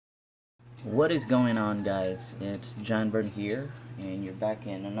What is going on, guys? It's John Byrne here, and you're back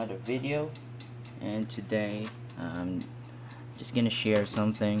in another video. And today I'm just gonna share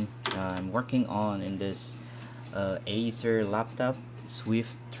something I'm working on in this Acer laptop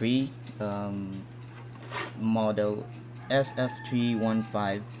Swift 3 model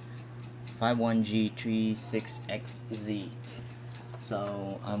SF31551G36XZ.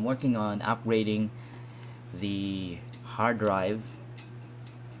 So I'm working on upgrading the hard drive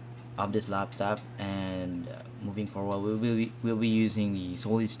of this laptop, and moving forward we'll be using the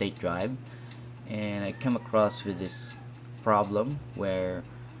solid state drive. And I come across with this problem where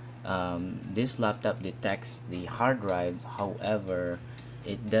this laptop detects the hard drive, however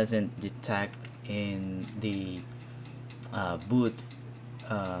it doesn't detect in the boot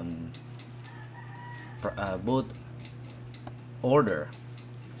boot order.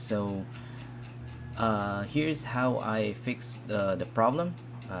 So here's how I fix the problem.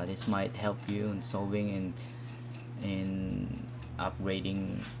 This might help you in solving and in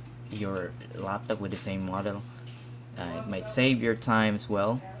upgrading your laptop with the same model. It might save your time as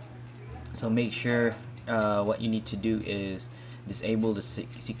well. So make sure what you need to do is disable the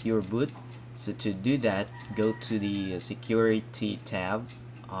secure boot. So to do that, go to the security tab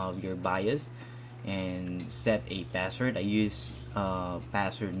of your BIOS and set a password. I use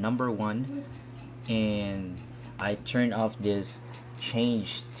password number 1, and I turn off this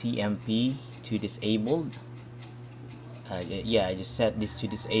change TMP to disabled. Yeah, I just set this to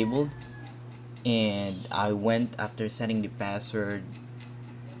disabled, and I went after setting the password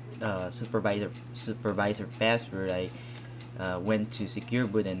supervisor password. I went to secure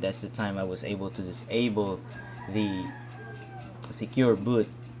boot, and that's the time I was able to disable the secure boot.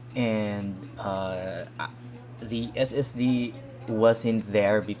 And the SSD wasn't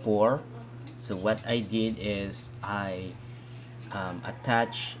there before, so what I did is I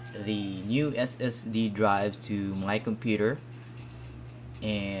attach the new SSD drives to my computer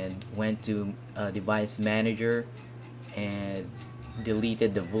and went to device manager and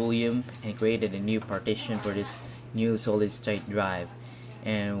deleted the volume and created a new partition for this new solid state drive.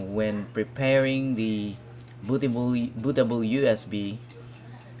 And when preparing the bootable USB,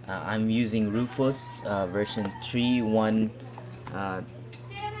 I'm using Rufus version 3.1. I'm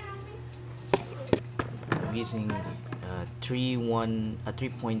using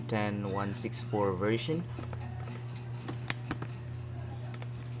 3.10.164 version,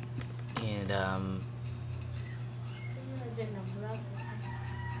 and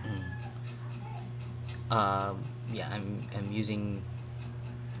yeah, I'm using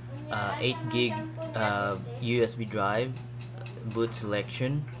 8 gig USB drive. Boot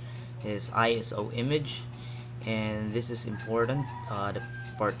selection is ISO image, and this is important. The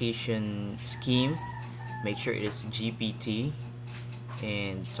partition scheme, make sure it is GPT,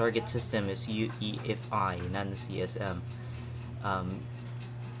 and target system is UEFI, not CSM.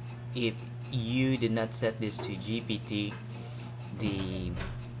 If you did not set this to GPT, the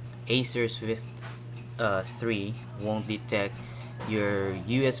Acer Swift 3 won't detect your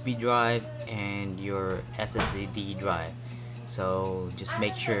USB drive and your SSD drive. So just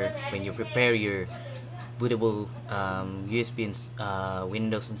make sure when you prepare your bootable USB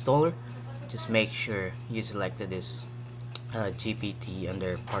Windows installer, just make sure you selected this GPT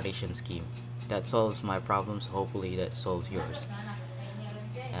under partition scheme. That solves my problems. Hopefully that solves yours.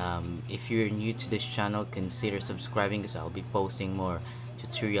 If you're new to this channel, consider subscribing, because I'll be posting more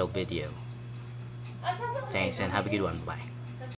tutorial video. Thanks, and have a good one. Bye.